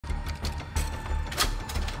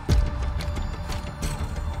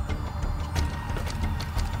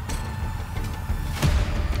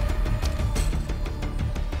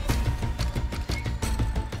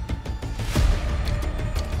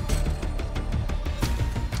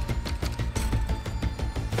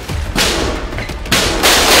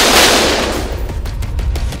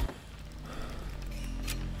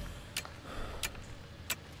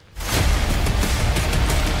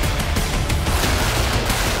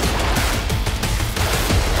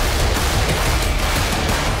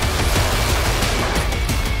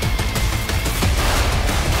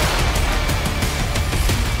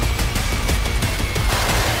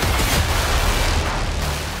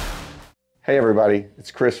everybody,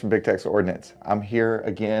 it's Chris from Big Tex Ordnance. I'm here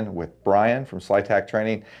again with Brian from SLYTAC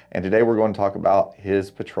Training, and today we're going to talk about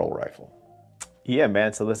his patrol rifle. Yeah,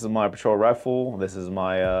 man, so this is my patrol rifle. This is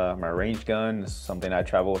my my range gun. This is something I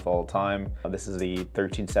travel with all the time. This is the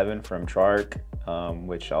 13.7 from Triarc,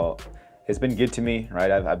 which it's been good to me, right?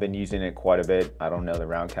 I've been using it quite a bit. I don't know the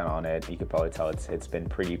round count on it. You could probably tell it's been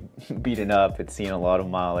pretty beaten up. It's seen a lot of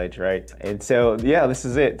mileage, right? And so, yeah, this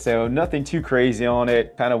is it. So nothing too crazy on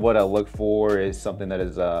it. Kind of what I look for is something that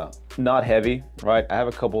is not heavy, right? I have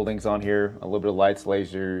a couple of things on here, a little bit of lights,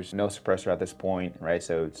 lasers, no suppressor at this point, right?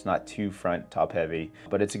 So it's not too front top heavy,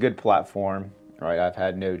 but it's a good platform. Right, I've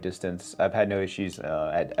had no issues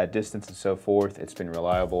at distance and so forth. It's been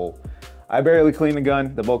reliable. I barely clean the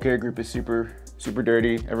gun. The bulk carrier group is super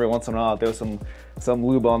dirty. Every once in a while I'll throw some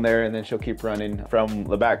lube on there and then she'll keep running from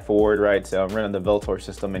the back forward, right? So I'm running the Veltor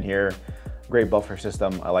system in here. Great buffer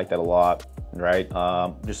system, I like that a lot, right?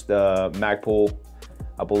 Just the Magpul,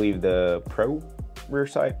 I believe the Pro rear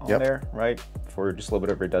sight on there, right? For just a little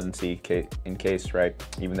bit of redundancy in case, right?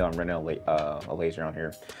 Even though I'm running a laser on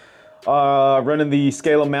here. Running the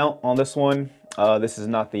scale mount on this one. This is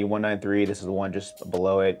not the 193, this is the one just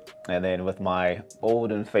below it. And then with my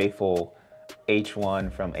old and faithful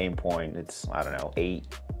H1 from Aimpoint, it's, I don't know,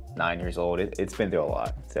 8-9 years old. It's been through a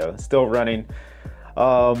lot, so still running.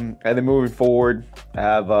 And then moving forward, I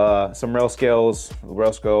have some rail scale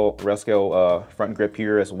front grip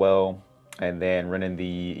here as well. And then running the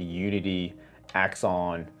Unity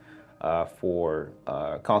Axon for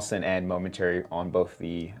constant and momentary on both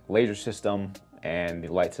the laser system and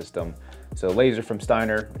the light system. So laser from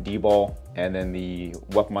Steiner, D-Ball, and then the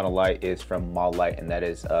weapon model light is from Mod Light, and that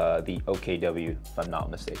is the OKW, if I'm not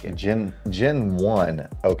mistaken. Gen 1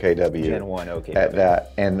 OKW. Gen 1 OKW. At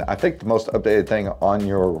that, and I think the most updated thing on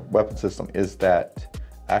your weapon system is that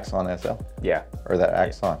Axon SL? Yeah. Or that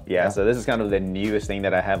Axon. Yeah, so this is kind of the newest thing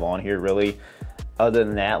that I have on here, really. Other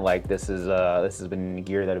than that, like this has been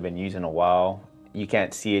gear that I've been using a while. You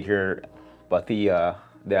can't see it here, but the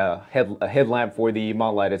headlamp for the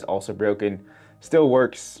Mod Light is also broken. Still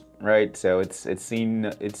works, right? So it's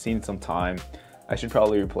seen some time. I should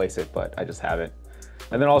probably replace it, but I just haven't.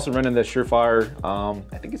 And then also running the Surefire,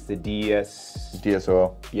 I think it's the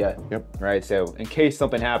DSO. Yeah. Yep. Right. So in case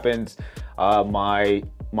something happens, my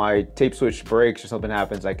tape switch breaks or something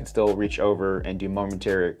happens, I can still reach over and do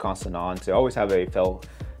momentary constant on. So I always have a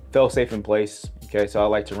fail safe in place. Okay, so I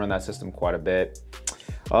like to run that system quite a bit.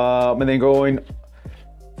 And then going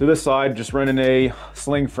to this side, just running a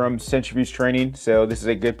sling from Centrifuge Training. So this is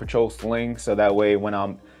a good patrol sling. So that way when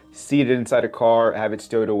I'm seated inside a car, have it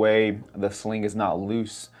stowed away, the sling is not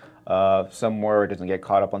loose somewhere, it doesn't get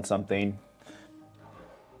caught up on something.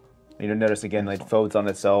 You'll notice again, it folds on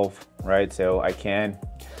itself, right? So I can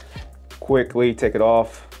quickly take it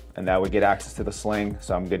off and that would get access to the sling.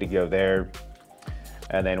 So I'm good to go there.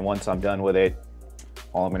 And then once I'm done with it,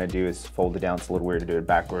 all I'm gonna do is fold it down. It's a little weird to do it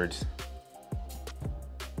backwards.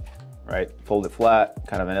 Right, fold it flat,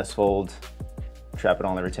 kind of an S-fold, trap it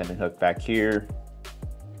on the retention hook back here.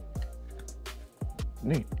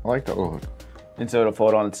 Neat, I like that look. And so it'll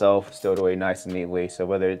fold on itself, stowed away nice and neatly. So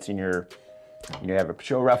whether it's in your, you have a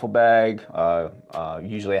patrol rifle bag,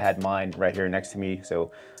 usually I had mine right here next to me.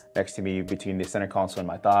 So next to me between the center console and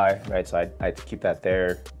my thigh, right? So I had to keep that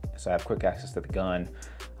there. So I have quick access to the gun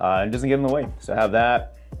and it doesn't get in the way. So I have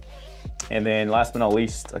that. And then last but not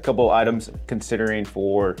least, a couple of items considering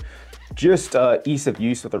for just ease of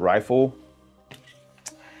use with the rifle.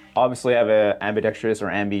 Obviously I have an ambidextrous or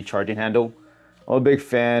ambi charging handle. I'm a big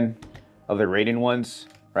fan of the Raiden ones,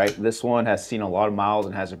 right? This one has seen a lot of miles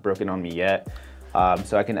and hasn't broken on me yet.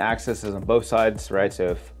 So I can access this on both sides, right? So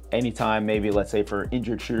if anytime, maybe let's say for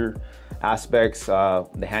injured shooter aspects,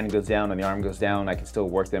 the hand goes down and the arm goes down, I can still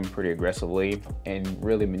work them pretty aggressively and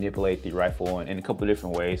really manipulate the rifle in a couple of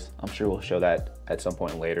different ways. I'm sure we'll show that at some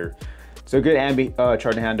point later. So good ambi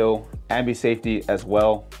charging handle, ambi safety as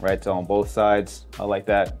well, right? So on both sides, I like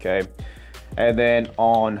that, okay? And then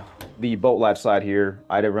on the bolt latch side here,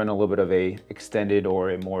 I'd run a little bit of a extended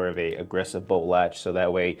or a more of a aggressive bolt latch. So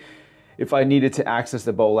that way, if I needed to access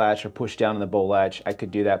the bolt latch or push down on the bolt latch, I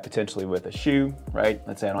could do that potentially with a shoe, right?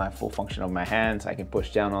 Let's say I don't have full function of my hands, I can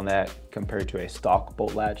push down on that compared to a stock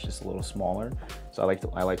bolt latch, just a little smaller. So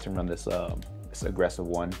I like to run this this aggressive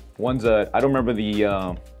one. One's I don't remember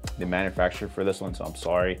the manufacturer for this one, so I'm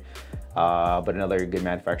sorry. But another good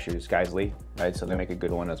manufacturer is Geisley, right? So they make a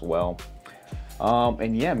good one as well.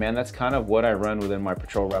 And yeah, man, that's kind of what I run within my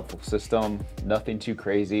patrol rifle system. Nothing too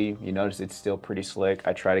crazy. You notice it's still pretty slick.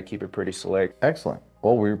 I try to keep it pretty slick. Excellent.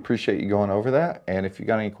 Well, we appreciate you going over that. And if you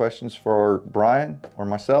got any questions for Brian or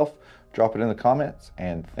myself, drop it in the comments.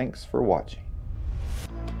 And thanks for watching.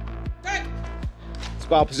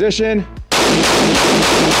 squat position.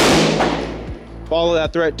 Follow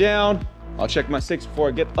that thread down. I'll check my 6 before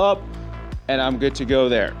I get up, and I'm good to go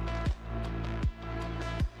there.